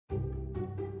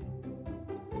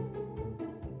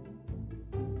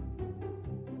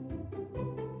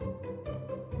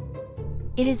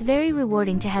It is very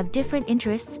rewarding to have different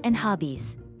interests and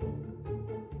hobbies.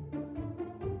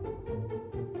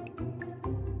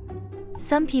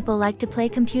 Some people like to play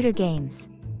computer games.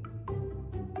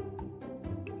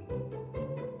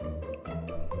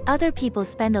 Other people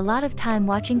spend a lot of time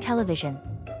watching television.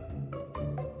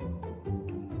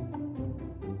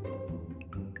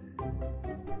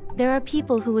 There are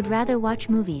people who would rather watch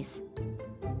movies.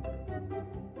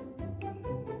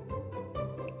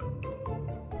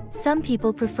 Some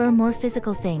people prefer more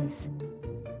physical things.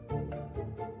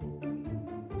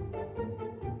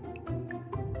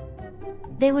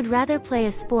 They would rather play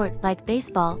a sport like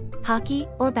baseball, hockey,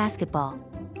 or basketball.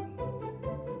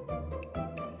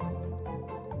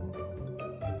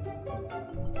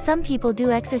 Some people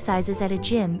do exercises at a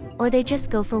gym, or they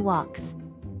just go for walks.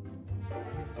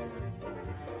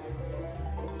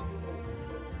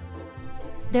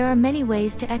 There are many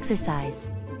ways to exercise.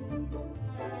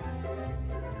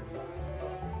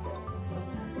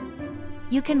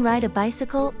 You can ride a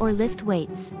bicycle or lift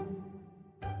weights.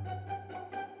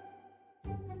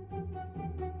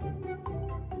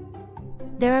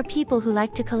 There are people who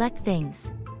like to collect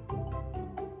things.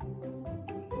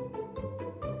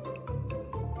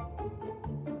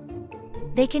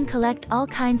 They can collect all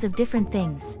kinds of different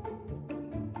things.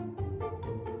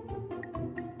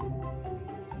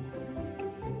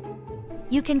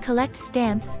 You can collect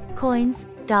stamps, coins,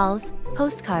 dolls,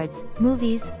 postcards,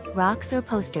 movies, rocks or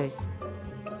posters.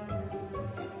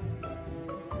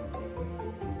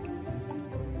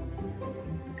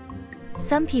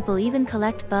 Some people even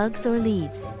collect bugs or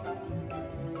leaves.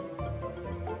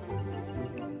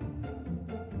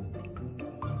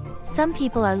 Some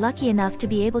people are lucky enough to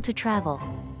be able to travel.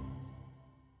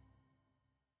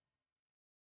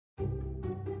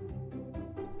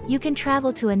 You can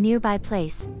travel to a nearby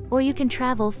place, or you can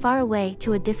travel far away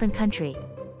to a different country.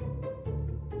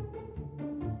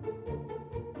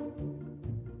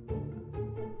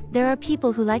 There are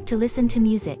people who like to listen to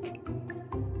music.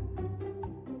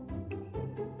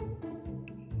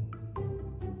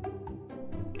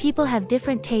 People have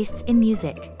different tastes in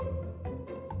music.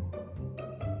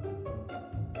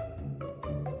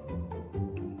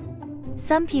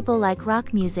 Some people like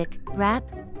rock music, rap,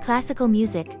 classical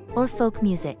music, or folk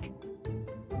music.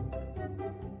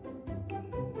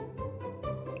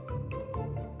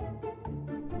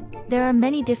 There are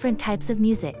many different types of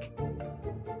music.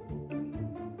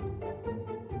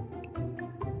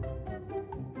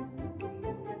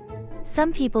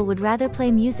 Some people would rather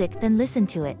play music than listen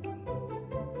to it.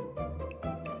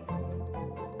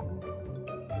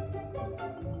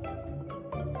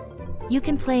 You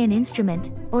can play an instrument,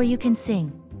 or you can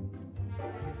sing.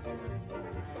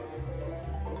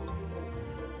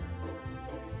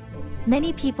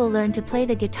 Many people learn to play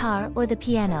the guitar or the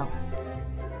piano.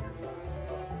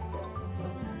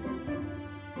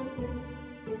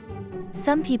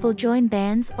 Some people join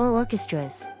bands or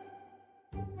orchestras.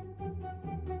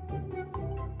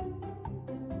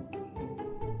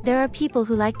 There are people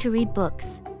who like to read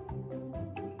books.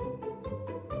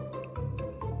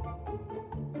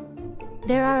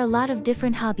 There are a lot of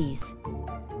different hobbies.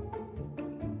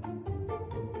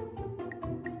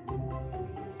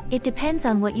 It depends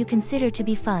on what you consider to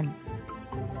be fun.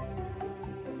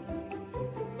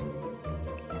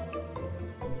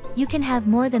 You can have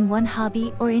more than one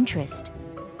hobby or interest.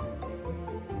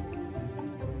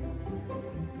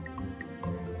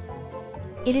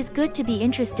 It is good to be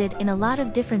interested in a lot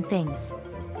of different things.